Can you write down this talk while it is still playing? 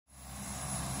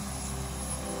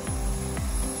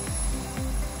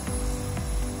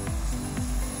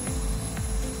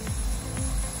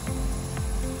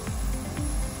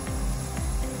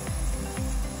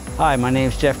Hi, my name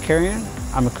is Jeff Carrion.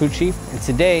 I'm a crew chief, and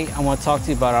today I want to talk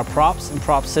to you about our props and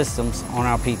prop systems on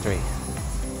our P-3.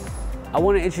 I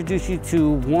want to introduce you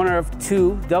to one of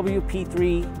two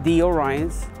WP-3D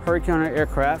Orions, Hurricane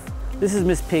aircraft. This is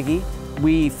Miss Piggy.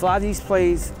 We fly these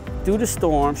planes through the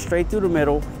storm, straight through the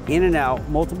middle, in and out,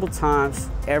 multiple times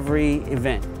every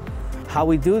event. How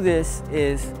we do this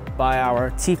is by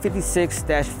our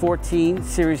T56-14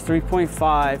 Series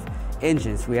 3.5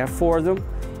 engines. We have 4 of them.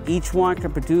 Each one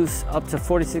can produce up to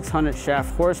 4,600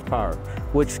 shaft horsepower,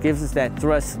 which gives us that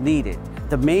thrust needed.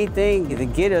 The main thing to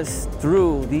get us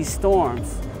through these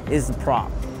storms is the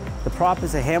prop. The prop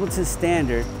is a Hamilton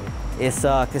standard. It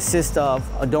consists of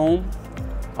a dome,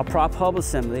 a prop hub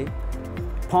assembly,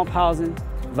 pump housing,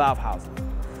 valve housing.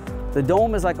 The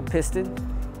dome is like a piston.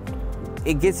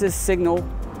 It gets its signal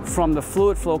from the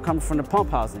fluid flow coming from the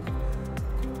pump housing.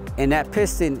 And that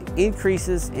piston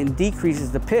increases and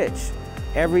decreases the pitch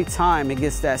every time it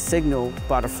gets that signal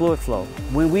by the fluid flow.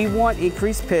 When we want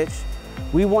increased pitch,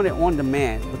 we want it on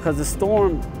demand because the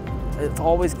storm is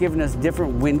always giving us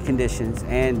different wind conditions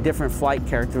and different flight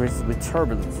characteristics with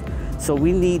turbulence. So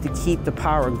we need to keep the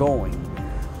power going.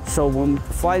 So when the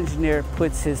flight engineer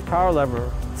puts his power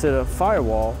lever to the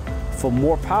firewall for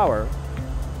more power,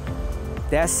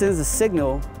 that sends a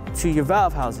signal to your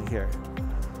valve housing here.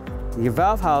 Your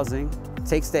valve housing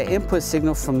takes that input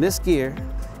signal from this gear.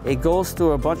 It goes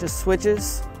through a bunch of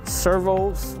switches,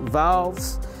 servos,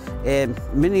 valves, and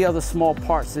many other small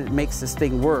parts that makes this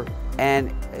thing work.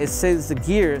 And it sends the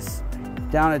gears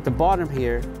down at the bottom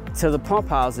here to the pump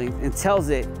housing and tells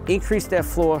it increase that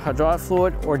flow of hydraulic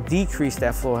fluid or decrease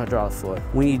that flow of hydraulic fluid.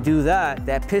 When you do that,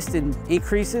 that piston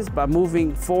increases by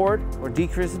moving forward or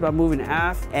decreases by moving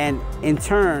aft, and in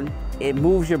turn, it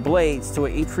moves your blades to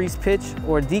an increased pitch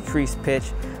or a decreased pitch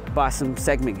by some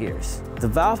segment gears. The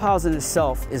valve housing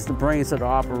itself is the brains of the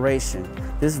operation.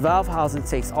 This valve housing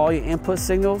takes all your input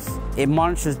signals, it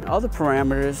monitors other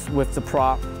parameters with the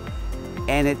prop,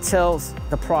 and it tells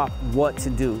the prop what to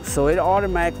do. So it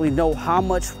automatically knows how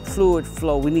much fluid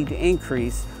flow we need to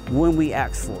increase when we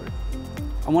ask for it.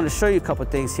 I want to show you a couple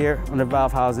things here on the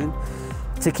valve housing.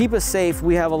 To keep us safe,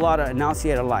 we have a lot of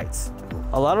annunciator lights.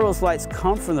 A lot of those lights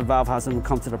come from the valve housing and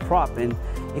come to the prop, and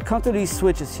it comes through these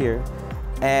switches here.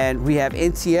 And we have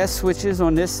NTS switches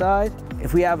on this side.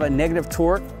 If we have a negative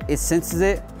torque, it senses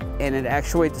it and it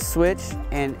actuates the switch,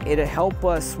 and it'll help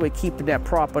us with keeping that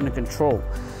prop under control.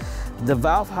 The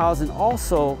valve housing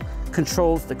also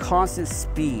controls the constant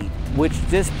speed, which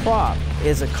this prop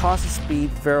is a constant speed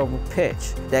variable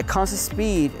pitch. That constant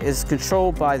speed is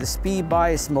controlled by the speed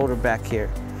bias motor back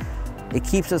here. It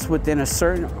keeps us within a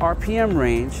certain RPM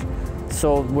range,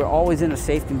 so we're always in a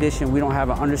safe condition. We don't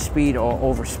have an underspeed or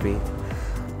overspeed.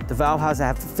 The valve housing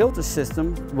has a filter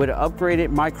system with an upgraded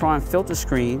micron filter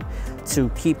screen to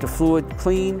keep the fluid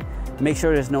clean, make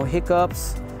sure there's no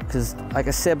hiccups, because like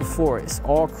I said before, it's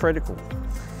all critical.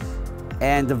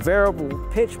 And the variable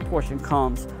pitch portion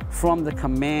comes from the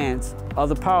commands of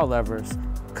the power levers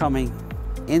coming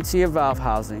into your valve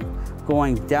housing,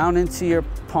 going down into your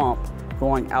pump,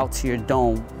 going out to your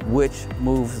dome, which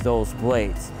moves those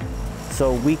blades.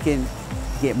 So we can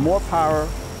get more power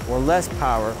or less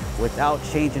power without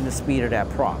changing the speed of that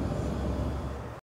prop.